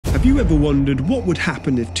Have you ever wondered what would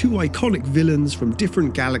happen if two iconic villains from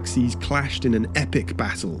different galaxies clashed in an epic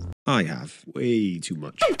battle? I have. Way too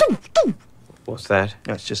much. What's that?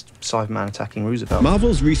 That's just Cyberman attacking Roosevelt.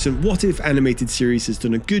 Marvel's recent What If animated series has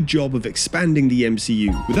done a good job of expanding the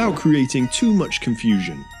MCU without creating too much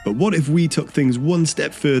confusion. But what if we took things one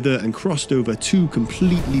step further and crossed over two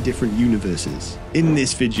completely different universes? In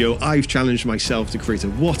this video, I've challenged myself to create a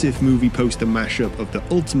What If movie poster mashup of the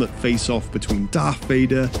ultimate face-off between Darth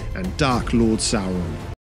Vader and Dark Lord Sauron.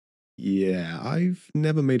 Yeah, I've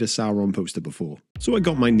never made a Sauron poster before, so I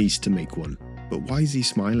got my niece to make one. But why is he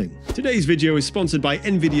smiling? Today's video is sponsored by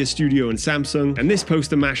Nvidia Studio and Samsung, and this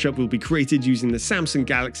poster mashup will be created using the Samsung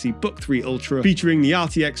Galaxy Book 3 Ultra featuring the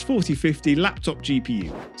RTX 4050 laptop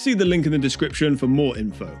GPU. See the link in the description for more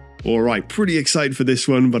info. Alright, pretty excited for this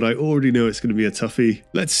one, but I already know it's going to be a toughie.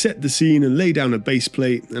 Let's set the scene and lay down a base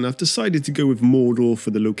plate, and I've decided to go with Mordor for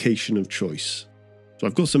the location of choice. So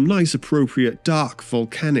I've got some nice appropriate dark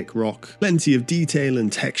volcanic rock, plenty of detail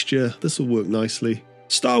and texture. This will work nicely.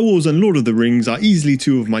 Star Wars and Lord of the Rings are easily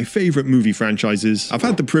two of my favourite movie franchises. I've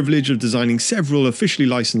had the privilege of designing several officially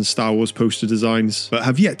licensed Star Wars poster designs, but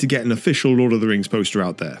have yet to get an official Lord of the Rings poster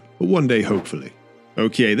out there. But one day, hopefully.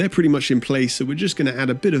 Okay, they're pretty much in place, so we're just going to add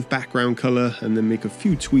a bit of background colour and then make a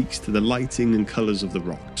few tweaks to the lighting and colours of the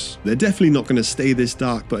rocks. They're definitely not going to stay this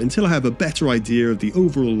dark, but until I have a better idea of the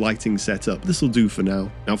overall lighting setup, this will do for now.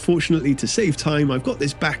 Now fortunately, to save time, I've got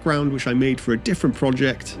this background which I made for a different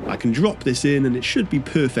project. I can drop this in and it should be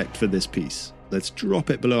perfect for this piece. Let's drop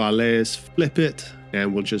it below our layers, flip it,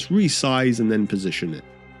 and we'll just resize and then position it.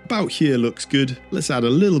 About here looks good. Let's add a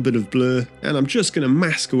little bit of blur, and I'm just going to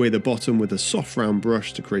mask away the bottom with a soft round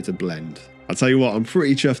brush to create a blend. I'll tell you what, I'm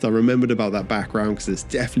pretty chuffed I remembered about that background because it's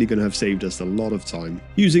definitely going to have saved us a lot of time.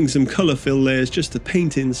 Using some colour fill layers just to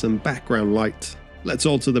paint in some background light. Let's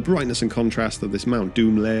alter the brightness and contrast of this Mount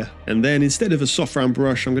Doom layer. And then instead of a soft round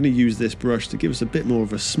brush, I'm going to use this brush to give us a bit more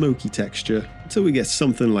of a smoky texture until we get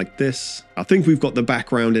something like this. I think we've got the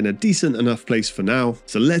background in a decent enough place for now,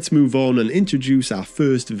 so let's move on and introduce our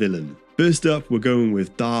first villain. First up, we're going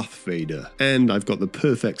with Darth Vader, and I've got the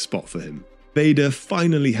perfect spot for him. Vader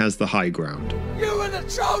finally has the high ground. You were the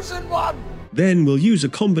chosen one! Then we'll use a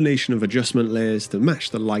combination of adjustment layers to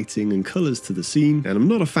match the lighting and colours to the scene, and I'm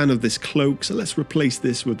not a fan of this cloak, so let's replace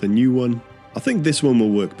this with a new one. I think this one will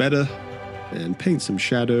work better, and paint some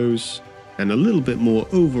shadows, and a little bit more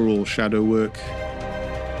overall shadow work.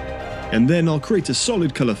 And then I'll create a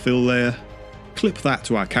solid colour fill layer, clip that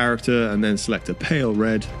to our character, and then select a pale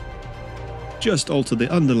red. Just alter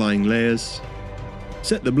the underlying layers,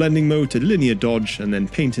 set the blending mode to linear dodge, and then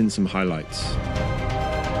paint in some highlights.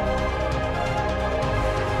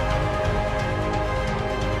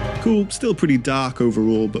 Cool, still pretty dark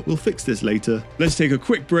overall, but we'll fix this later. Let's take a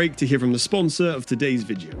quick break to hear from the sponsor of today's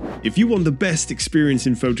video. If you want the best experience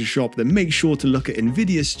in Photoshop, then make sure to look at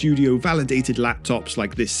Nvidia Studio validated laptops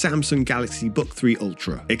like this Samsung Galaxy Book 3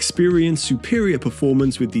 Ultra. Experience superior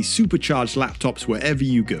performance with these supercharged laptops wherever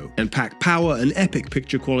you go, and pack power and epic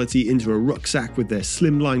picture quality into a rucksack with their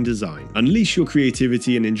slimline design. Unleash your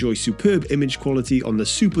creativity and enjoy superb image quality on the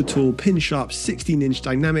super tall pin-sharp 16-inch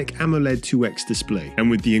dynamic AMOLED 2X display. And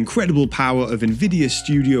with the incredible power of Nvidia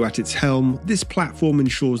Studio at its helm, this platform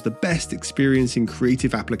ensures the best experience in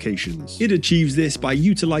creative applications. It achieves this by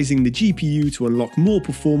utilizing the GPU to unlock more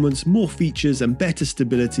performance, more features, and better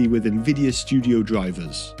stability with Nvidia Studio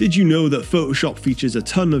drivers. Did you know that Photoshop features a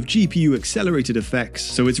ton of GPU accelerated effects,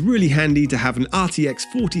 so it's really handy to have an RTX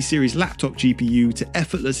 40 series laptop GPU to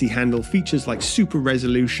effortlessly handle features like super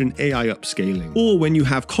resolution AI upscaling, or when you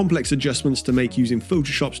have complex adjustments to make using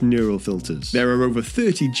Photoshop's neural filters. There are over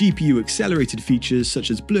 30 GPU accelerated features such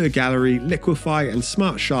as Blur Gallery, Liquify, and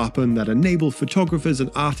Smart Sharpen that enable photographers and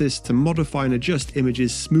artists to modify and adjust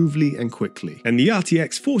images smoothly and quickly. And the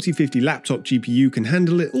RTX 4050 laptop GPU can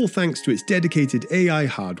handle it all thanks to its dedicated AI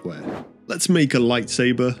hardware. Let's make a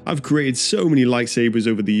lightsaber. I've created so many lightsabers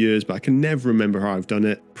over the years, but I can never remember how I've done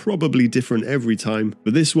it. Probably different every time.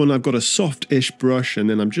 For this one, I've got a soft-ish brush, and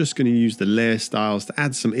then I'm just going to use the layer styles to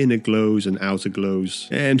add some inner glows and outer glows.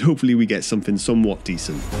 And hopefully we get something somewhat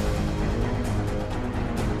decent.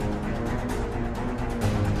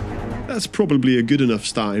 That's probably a good enough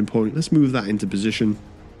starting point. Let's move that into position.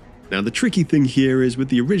 Now the tricky thing here is with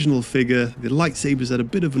the original figure, the lightsaber's at a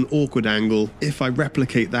bit of an awkward angle. If I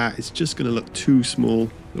replicate that, it's just going to look too small.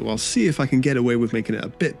 So I'll see if I can get away with making it a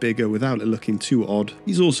bit bigger without it looking too odd.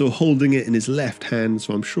 He's also holding it in his left hand,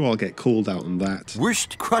 so I'm sure I'll get called out on that.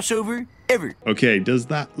 Worst crossover ever. Okay, does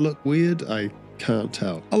that look weird? I can't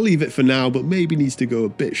tell. I'll leave it for now, but maybe needs to go a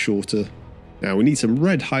bit shorter. Now we need some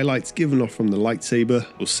red highlights given off from the lightsaber.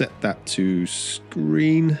 We'll set that to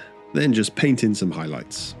screen, then just paint in some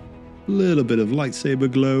highlights. A little bit of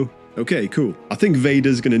lightsaber glow. Okay, cool. I think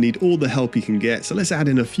Vader's going to need all the help he can get, so let's add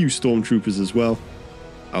in a few stormtroopers as well.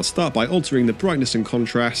 I'll start by altering the brightness and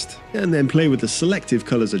contrast, and then play with the selective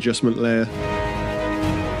colors adjustment layer.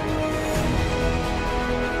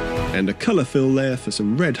 And a color fill layer for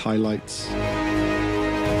some red highlights.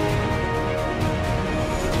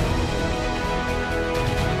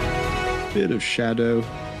 Bit of shadow.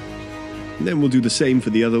 And then we'll do the same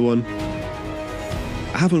for the other one.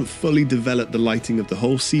 I haven't fully developed the lighting of the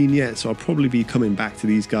whole scene yet, so I'll probably be coming back to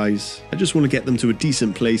these guys. I just want to get them to a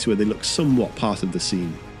decent place where they look somewhat part of the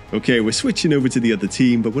scene. Okay, we're switching over to the other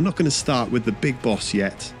team, but we're not going to start with the big boss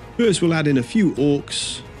yet. First, we'll add in a few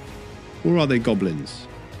orcs. Or are they goblins?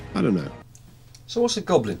 I don't know. So what's a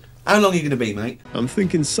goblin? How long are you going to be, mate? I'm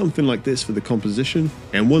thinking something like this for the composition.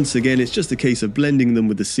 And once again, it's just a case of blending them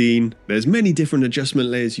with the scene. There's many different adjustment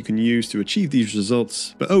layers you can use to achieve these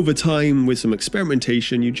results, but over time, with some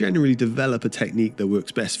experimentation, you generally develop a technique that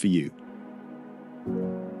works best for you.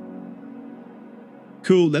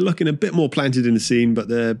 Cool, they're looking a bit more planted in the scene, but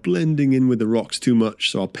they're blending in with the rocks too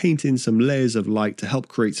much, so I'll paint in some layers of light to help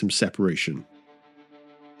create some separation.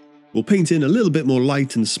 We'll paint in a little bit more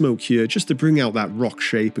light and smoke here just to bring out that rock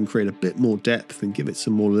shape and create a bit more depth and give it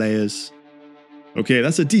some more layers. Okay,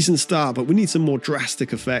 that's a decent start, but we need some more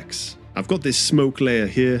drastic effects. I've got this smoke layer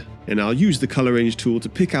here, and I'll use the color range tool to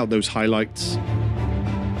pick out those highlights.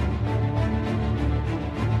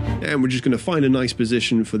 And we're just going to find a nice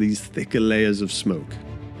position for these thicker layers of smoke.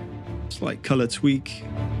 Slight color tweak.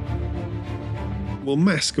 We'll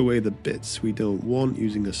mask away the bits we don't want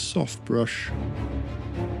using a soft brush.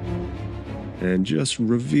 And just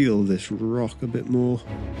reveal this rock a bit more.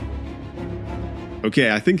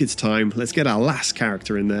 Okay, I think it's time. Let's get our last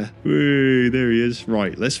character in there. Hey, there he is.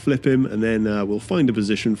 Right, let's flip him and then we'll find a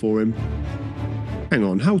position for him. Hang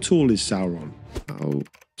on, how tall is Sauron? How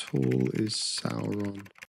tall is Sauron?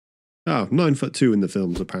 Oh, 9'2" in the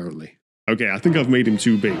films, apparently. Okay, I think I've made him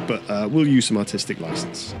too big, but we'll use some artistic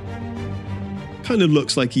license. Kind of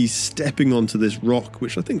looks like he's stepping onto this rock,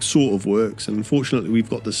 which I think sort of works, and unfortunately we've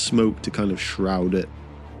got the smoke to kind of shroud it.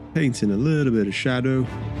 Paint in a little bit of shadow.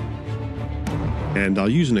 And I'll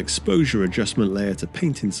use an exposure adjustment layer to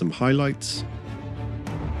paint in some highlights.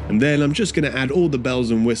 And then I'm just going to add all the bells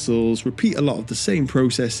and whistles, repeat a lot of the same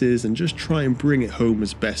processes, and just try and bring it home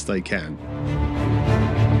as best I can.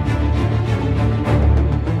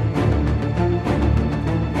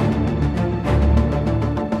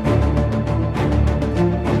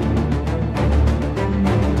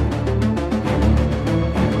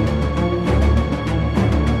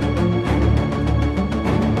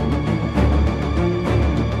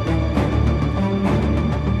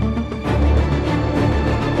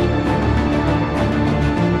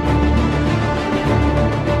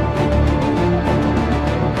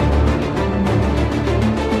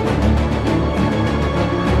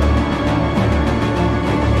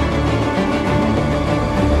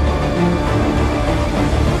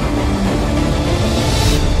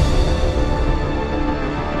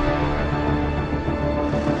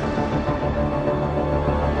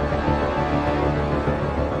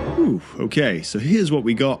 Okay, so here's what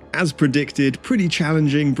we got. As predicted, pretty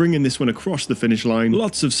challenging, bringing this one across the finish line.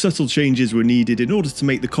 Lots of subtle changes were needed in order to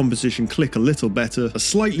make the composition click a little better. A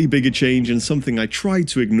slightly bigger change and something I tried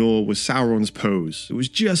to ignore was Sauron's pose. It was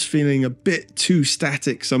just feeling a bit too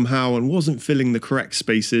static somehow and wasn't filling the correct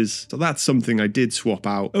spaces, so that's something I did swap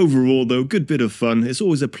out. Overall though, good bit of fun. It's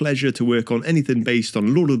always a pleasure to work on anything based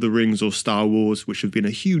on Lord of the Rings or Star Wars, which have been a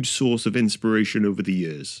huge source of inspiration over the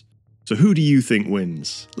years. So who do you think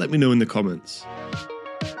wins? Let me know in the comments.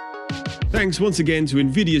 Thanks once again to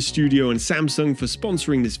Nvidia Studio and Samsung for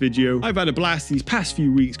sponsoring this video. I've had a blast these past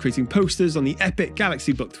few weeks creating posters on the epic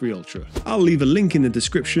Galaxy Book 3 Ultra. I'll leave a link in the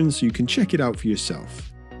description so you can check it out for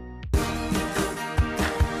yourself.